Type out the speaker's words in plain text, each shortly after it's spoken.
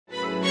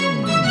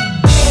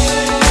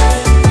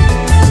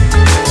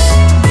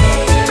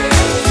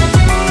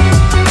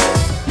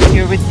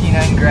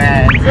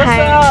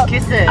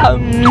Save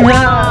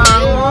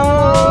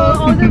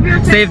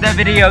the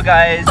video,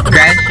 guys.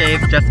 Grand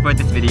shave just for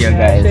this video,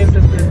 guys. Shave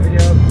just for this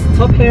video.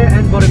 Top hair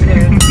and bottom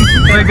hair.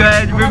 We're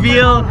good.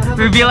 Reveal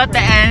at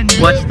the end.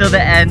 Watch till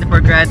the end for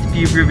Grand's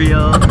pube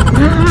reveal.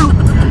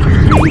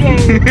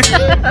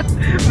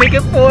 Make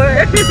it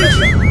 4.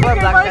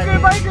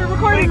 Biker,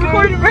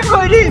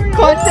 recording.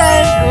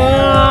 Content.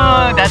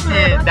 Oh, that's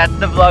it. That's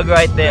the vlog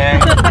right there.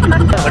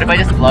 What if I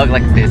just vlog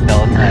like this the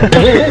whole time?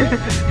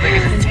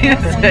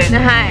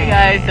 Hey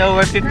guys, so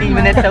we're 15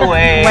 minutes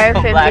away. We're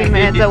 15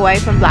 minutes away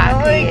from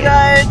Black Tea. Oh my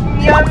god,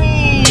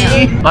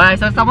 yummy! Alright,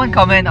 so someone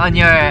comment on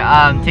your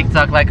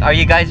TikTok like, are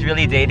you guys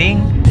really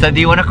dating? So do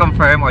you want to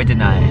confirm or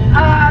deny?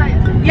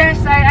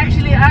 Yes, I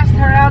actually asked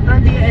her out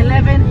on the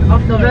 11th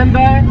of November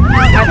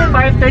at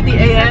 5:30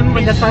 AM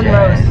when the sun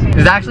rose.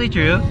 Is that actually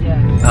true? Yeah.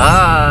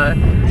 Ah,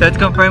 so it's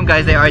confirmed,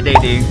 guys, they are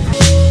dating.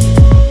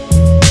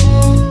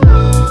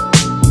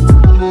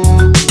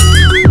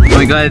 Oh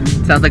my god,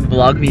 sounds like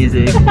vlog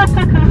music.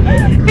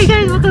 Hey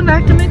guys, welcome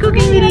back to my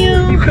cooking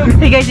video.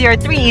 Hey guys, here are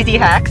 3 easy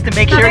hacks to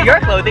make sure your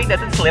clothing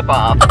doesn't slip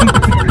off.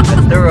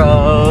 That's the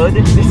road.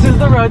 This is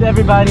the road,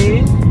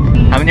 everybody.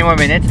 How many more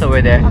minutes till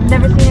we're there? I've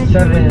never seen it.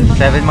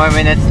 7 more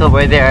minutes till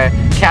we're there.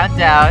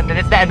 Countdown, then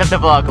it's the end of the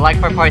vlog. Like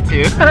for part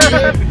 2.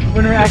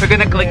 We're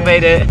gonna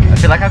clickbait it. I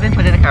feel like I've been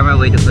putting the camera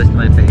way too close to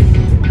my face.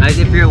 Guys,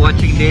 if you're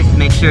watching this,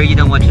 make sure you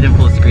don't watch it in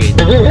full screen.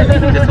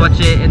 Just watch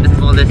it in the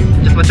smallest.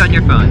 Just watch it on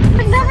your phone.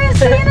 I've never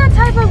seen that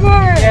type of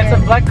bird. Yeah,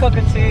 it's a black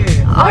cockatoo.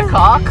 Black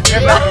cock? It's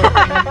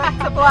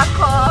a black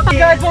cock. You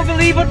guys won't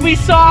believe what we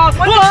saw.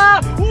 Whoa!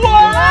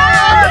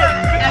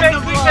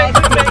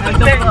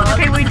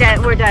 Okay, we died.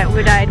 We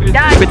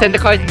died. Pretend the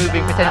car is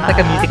moving. Pretend it's like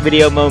a music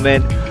video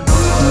moment.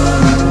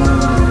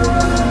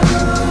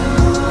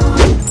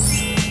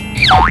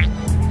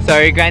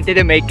 Sorry, Grant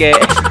didn't make it.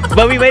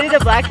 But we waited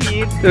at Black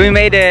Heat. So we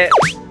made it.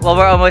 Well,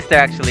 we're almost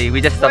there actually.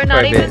 We just stopped for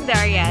a bit. We're not even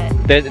there yet.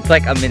 It's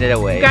like a minute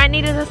away. Grant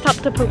needed to stop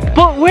to poop.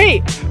 But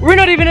wait, we're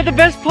not even at the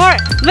best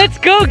part. Let's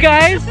go,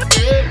 guys.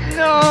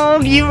 No,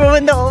 you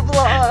ruined the whole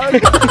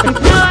vlog. Oh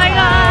my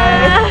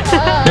god.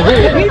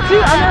 Me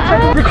too. I'm not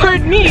trying to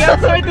record me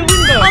outside the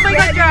window. Oh my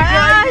god,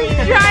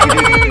 he's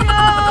driving.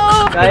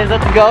 Oh. Guys,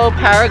 let's go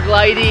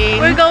paragliding.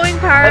 We're going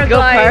Let's paragliding.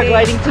 go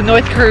paragliding to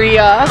North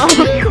Korea. Oh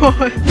my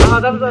god. Oh,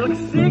 that looks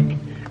sick.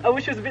 I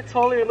wish it was a bit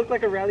taller. It looked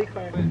like a rally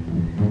car.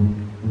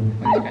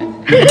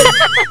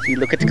 See,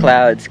 look at the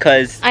clouds,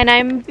 cause And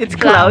it's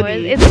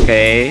cloudy.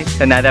 Okay,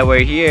 so now that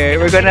we're here,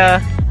 we're gonna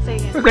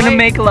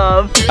make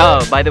love. Oh,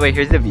 by the way,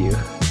 here's the view.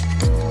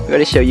 We're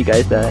gonna show you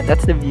guys that.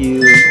 That's the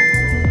view.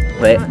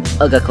 Wait,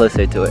 I'll get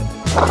closer to it.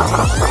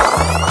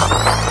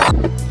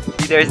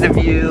 See, there's the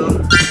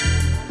view.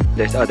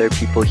 There's other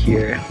people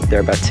here. They're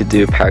about to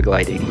do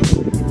paragliding.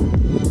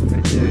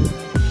 Right there.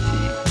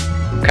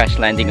 See, crash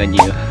landing on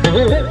you.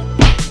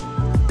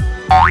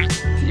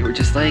 See, we're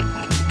just like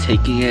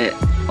taking it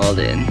all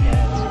in. It's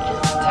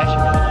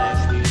actually really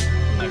nice, dude.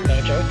 Like,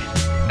 no joke.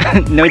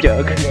 No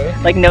joke.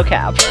 Like no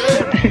cap. If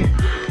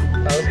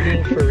I was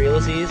being for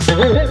realsies.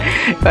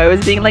 If I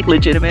was being like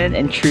legitimate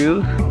and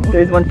true,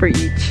 there's one for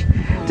each.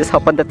 Just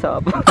hop on the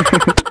top.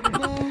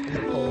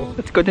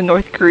 Let's go to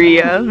North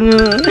Korea.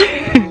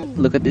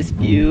 Look at this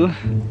view.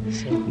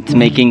 It's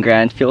making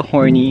Grant feel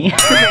horny.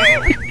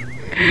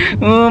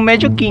 Oh,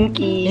 medyo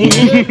kinky.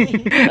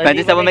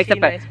 Imagine someone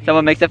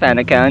makes a fan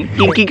account.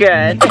 Kinky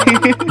Grant.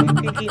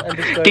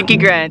 Kinky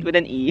Grant with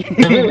an E.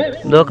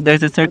 Look,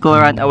 there's a circle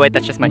around. Oh wait,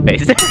 that's just my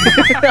face. I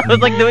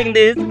was like doing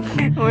this.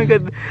 Oh my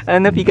god. I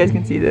don't know if you guys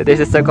can see that. There's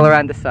a circle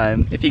around the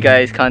sun. If you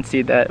guys can't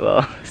see that,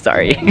 well,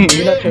 sorry.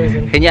 You're not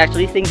chosen. Can you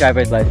actually sing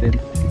driver's license?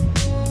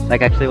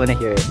 Like, I actually want to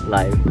hear it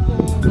live.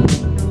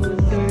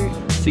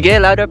 Sige,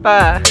 louder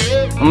pa.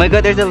 Oh my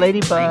god, there's a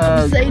ladybug.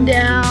 Upside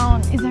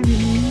down. Is that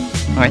really?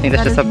 Oh, I think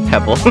that's just a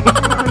pebble.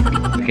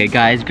 Okay,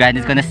 guys, Grant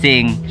is gonna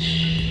sing.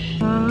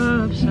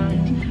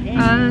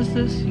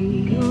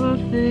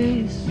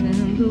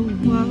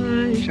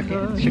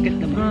 Shook it,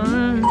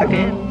 naman. Suck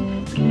it.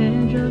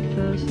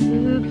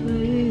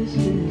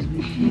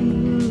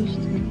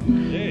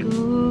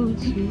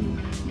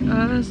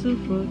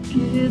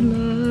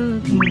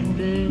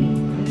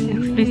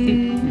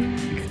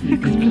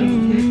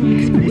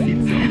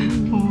 Explicit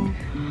song.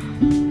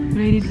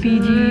 Rated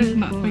PG,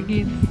 not for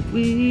kids.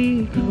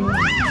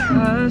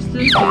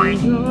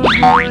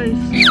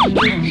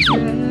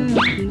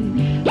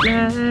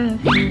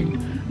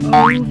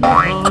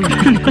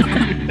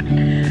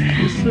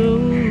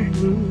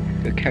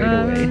 Got carried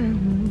away.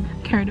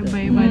 Carried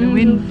away by the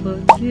wind.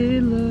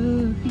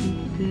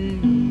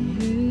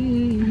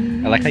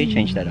 I like how you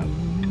changed that up.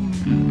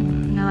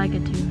 I like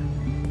it too.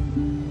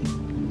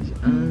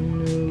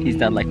 He's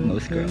not like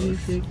most girls.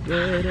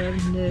 Got it.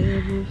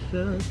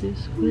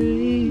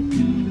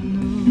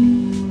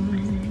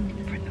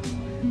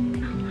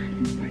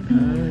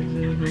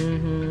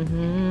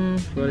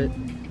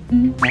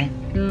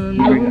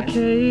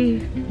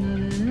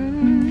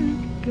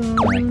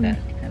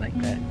 I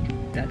like that.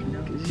 That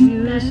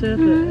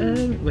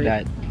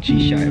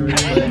G sharp.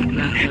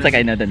 It's like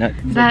I know the note.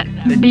 That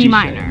the B G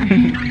minor. sharp.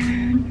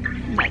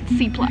 That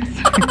C+.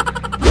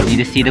 We need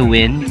to see the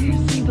wind.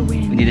 See the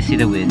wind. We need to see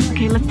the wind.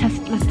 Okay, let's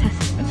test. Let's test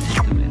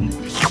the wind.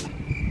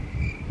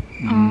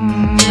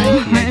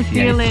 I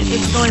feel it.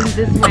 It's going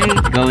this way.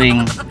 It's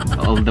going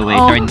all the way.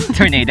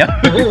 Tornado.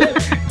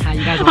 Ah,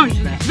 you guys won't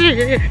see that.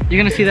 You're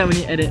gonna see that when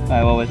you edit.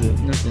 Alright, what was it?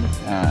 Nothing.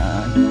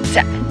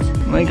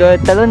 Oh my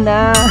god, talon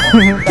na!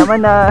 Tama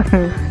na!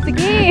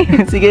 Sige!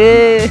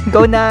 Sige!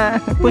 Go na!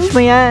 Push mo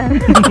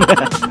yan!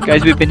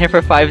 Guys, we've been here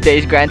for 5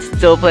 days. Grant's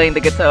still playing the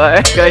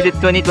guitar. Guys, it's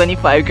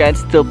 2025. Grant's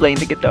still playing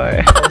the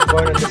guitar. I was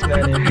born on this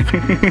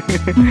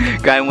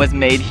planet. Grant was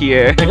made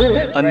here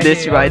on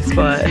this right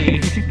spot.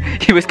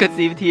 He was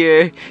conceived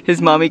here. His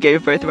mommy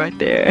gave birth right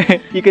there.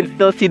 You can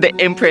still see the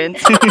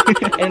imprint.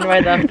 And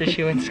right after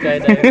she went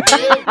skydiving.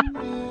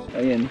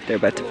 Oh yeah, they're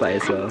about to fly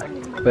as well.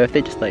 What if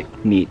they just like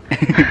meet?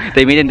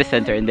 They meet in the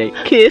center and they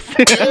kiss.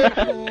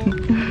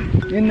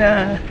 Yun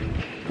na.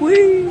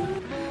 Whee!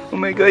 Oh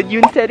my god,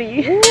 Yun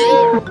steady.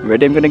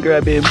 Ready, I'm gonna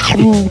grab him.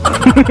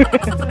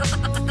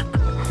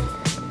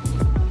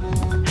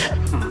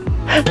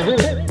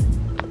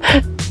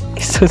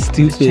 He's so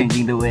stupid. Just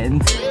changing the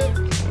wind.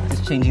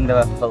 Just changing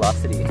the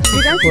velocity.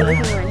 You guys see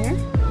this one here?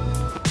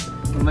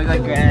 Oh my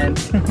god, Grant.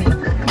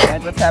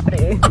 Grant, what's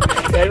happening?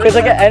 It's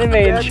like an anime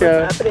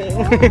intro. What's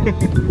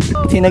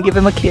happening? Tina, give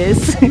him a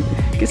kiss.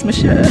 Kiss mo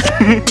siya.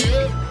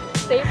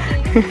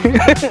 Safety.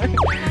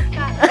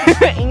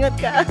 Ingat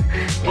ka.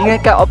 Ingat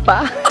ka,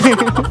 Oppa.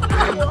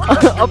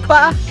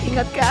 Oppa,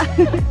 ingat ka.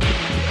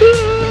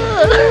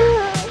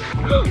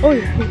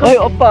 Oy,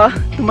 Oppa,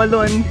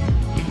 tumalon.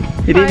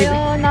 He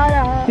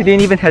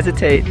didn't even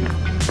hesitate.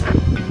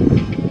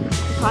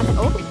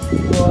 Oh.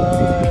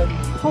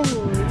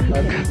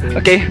 What?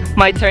 Okay,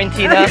 my turn,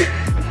 Tina.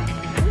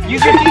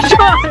 Use your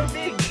t-shirt.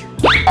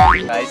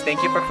 Guys,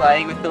 thank you for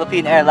flying with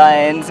Philippine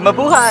Airlines.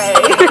 Mabuhay!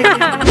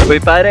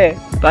 Wait, pare,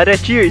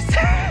 cheers.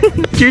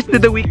 Cheers to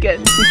the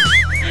weekend.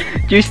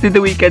 Cheers to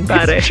the weekend,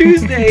 pare. It's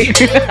Tuesday.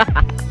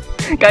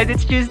 Guys,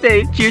 it's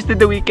Tuesday. Cheers to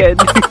the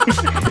weekend.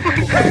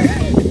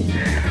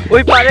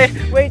 Wait, pare,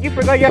 wait, you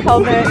forgot your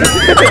helmet.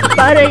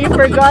 Pare, you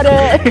forgot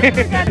it.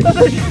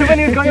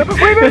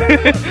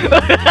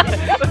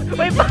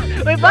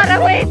 Wait, pare,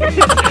 wait.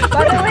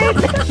 Pare, wait.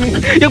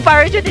 Yung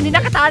parachute hindi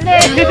nakatali.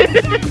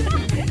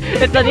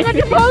 It's not even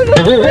He's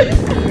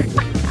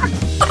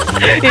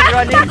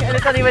running and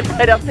it's not even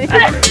tied up. Wait,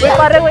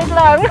 pare, wait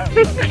lang.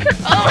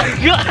 Oh my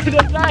god,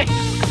 that's nice.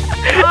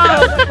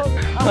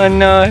 Oh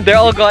no, they're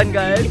all gone,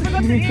 guys.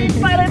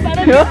 Pare,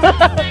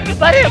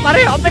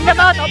 open the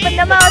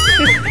mouth.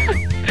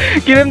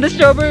 Give him the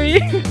strawberry.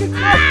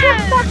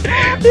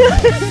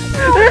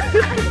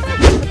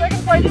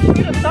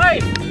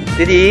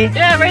 Did he?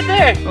 Yeah, right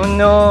there. Oh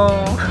no.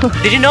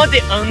 Did you know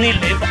they only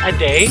live a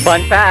day?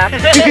 Fun fact.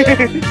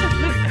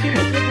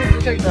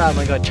 Oh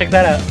my god, check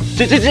that out.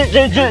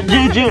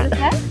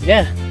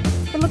 Yeah.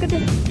 But look at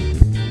this.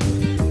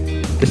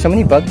 There's so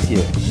many bugs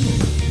here.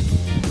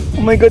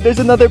 Oh my god, there's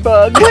another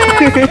bug.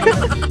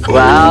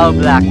 Wow,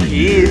 black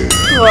keys.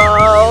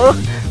 Wow.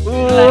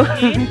 Ooh.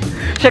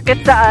 Check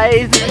its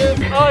eyes.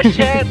 Oh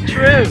shit,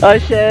 true. Oh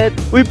shit.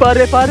 Uy,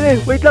 pare.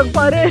 Wait lang,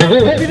 pare.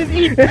 Let me just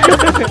eat.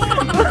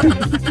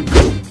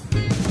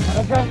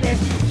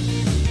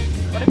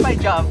 What if I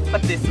jump,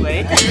 but this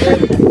way?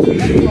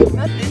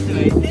 Not this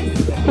way, this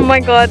way. Oh my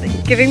god,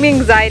 giving me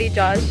anxiety,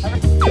 Josh.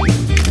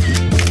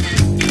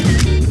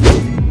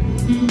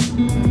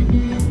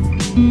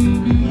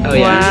 Oh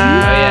yeah. Wow.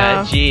 Oh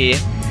yeah, G.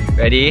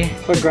 Ready?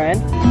 For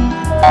Grant?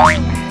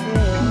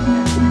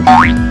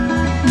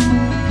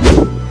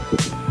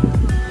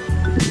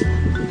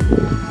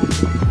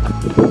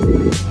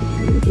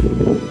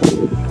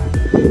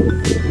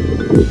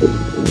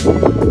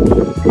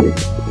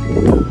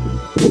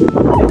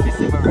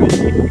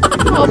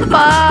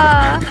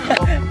 Oppa!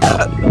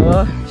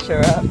 Oh,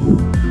 sure up.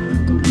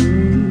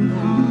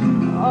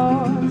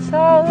 Oh,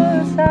 so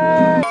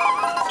sad.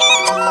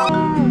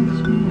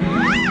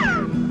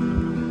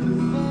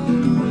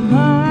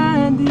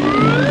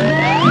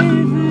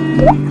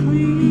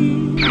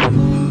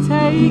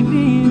 Take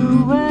me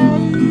away.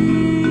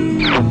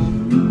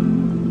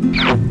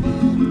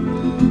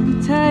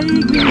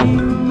 Take me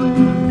away.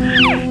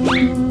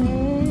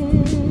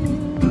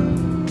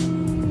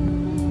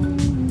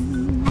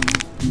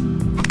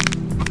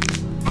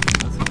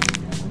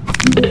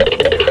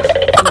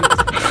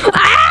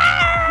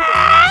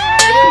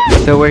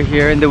 So we're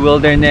here in the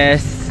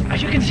wilderness.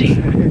 As you can see,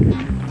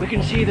 we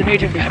can see the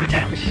native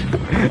habitats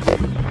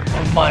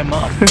of my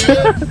mom.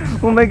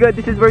 Oh my god,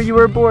 this is where you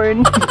were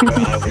born.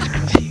 Where I was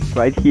conceived.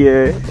 Right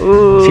here.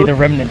 Ooh. See the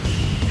remnants.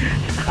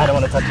 I don't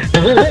want to touch it.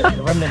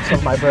 The remnants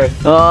of my birth.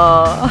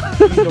 Oh.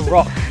 The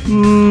rock.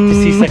 The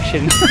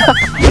C-section.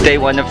 Day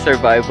 1 of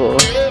survival.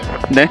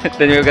 Then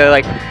we're gonna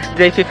like,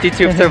 day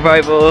 52 of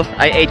survival.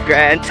 I ate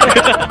Grant.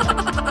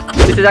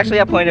 This is actually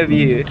a point of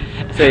view.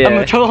 So yeah.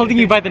 I'm holding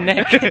you by the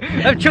neck.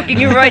 I'm choking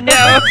you right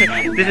now.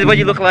 This is what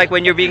you look like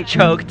when you're being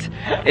choked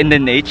in the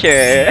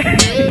nature.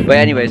 But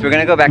anyways, we're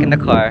gonna go back in the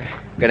car.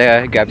 We're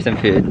gonna grab some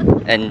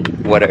food and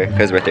water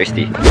because we're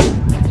thirsty.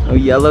 Oh,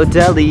 yellow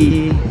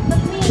deli.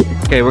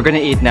 Okay, we're gonna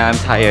eat now. I'm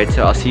tired,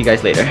 so I'll see you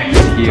guys later.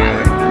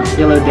 Here,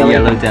 Yellow deli.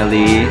 Yellow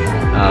Deli.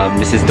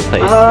 This is the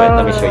place, but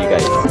let me show you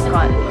guys.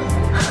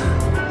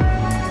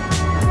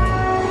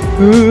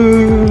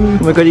 Ooh,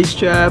 oh my god, he's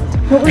trapped.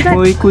 What was that?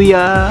 Oi,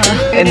 kuya.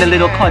 In the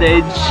little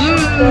cottage.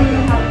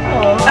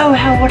 Oh,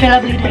 what a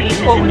lovely day.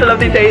 Oh, what a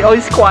lovely day. Oh,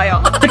 he's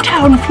quiet. The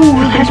town fool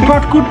has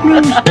brought good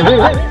news.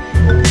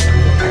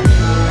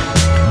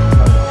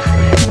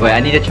 Wait, I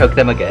need to choke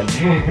them again.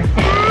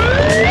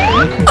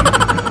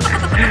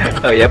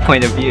 Oh yeah,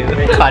 point of view.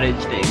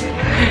 Cottage thing.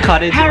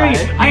 Cottage Harry,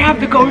 life. I have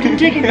the golden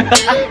ticket.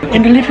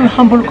 In a little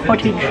humble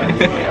cottage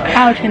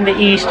out in the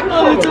east.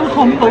 Oh, it's a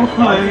humble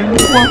home.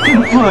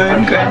 Welcome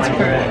home, Grand's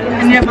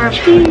Perez. Never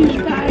please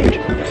died.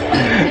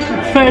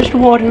 First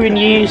water in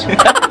years.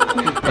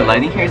 The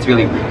lighting here is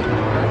really rude.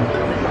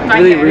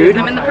 Really rude?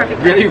 I'm in the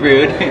perfect Really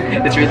rude.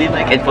 It's really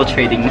like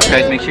infiltrating.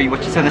 Guys, make sure you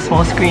watch this on a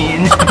small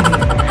screen.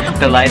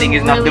 The lighting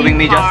is not really doing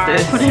me far.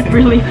 justice. Put it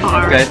really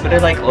far. Guys, put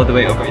it like all the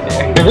way over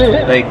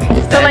there. Like,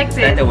 stand, like this,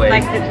 stand away.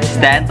 like this.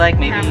 Stand like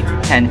maybe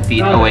 10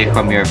 feet away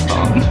from your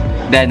phone.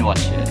 Then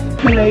watch it.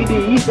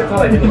 Milady.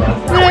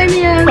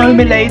 Oh,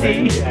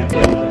 milady.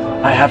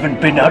 I haven't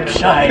been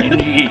outside in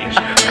years.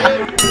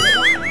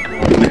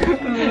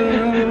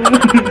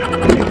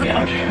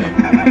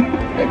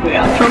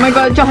 Oh my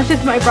god, Josh,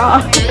 it's my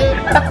bra.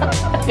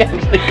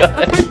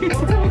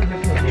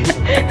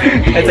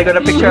 It's like on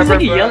a picture of her.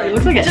 It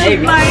looks like an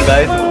egg.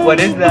 Guys, what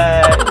is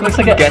that? Looks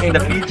like a Guess egg. the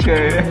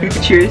feature.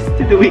 Cheers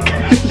to the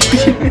weekend.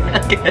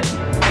 Again.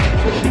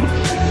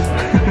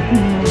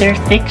 Their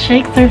thick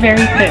shakes are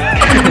very thick.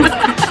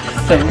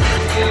 So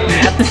you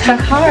have to suck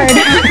hard.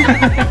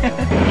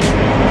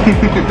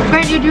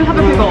 Grant, you do have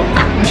a pickle.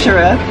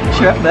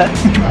 Shrimp that.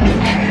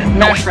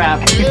 Mash wrap.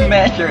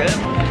 Mash shrimp.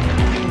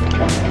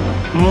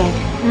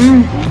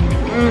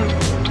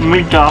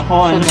 Meet the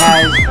horn.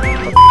 Guys.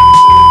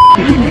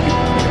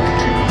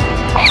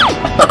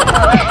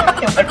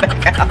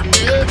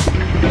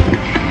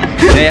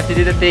 Now you have to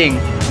do the thing.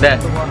 That.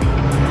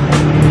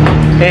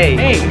 Hey.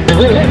 Hey.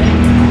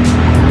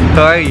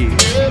 How are you?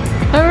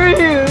 How are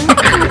you?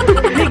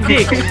 Big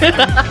dick.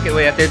 Okay,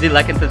 wait, after you do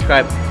like and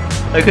subscribe.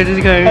 Look at this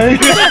guy.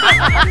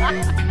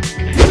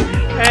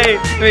 Hey,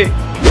 wait.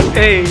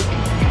 Hey.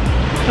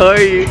 How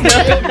are you?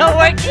 Not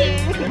working.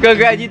 Go,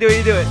 Grant, you do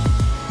it.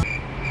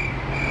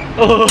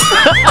 Oh.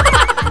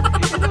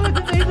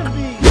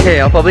 Okay,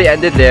 I'll probably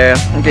end it there.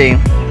 Okay.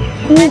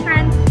 Bye,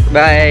 friends.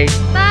 Bye.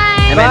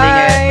 Bye. I'm ending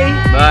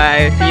it.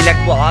 Bye. See you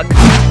next vlog.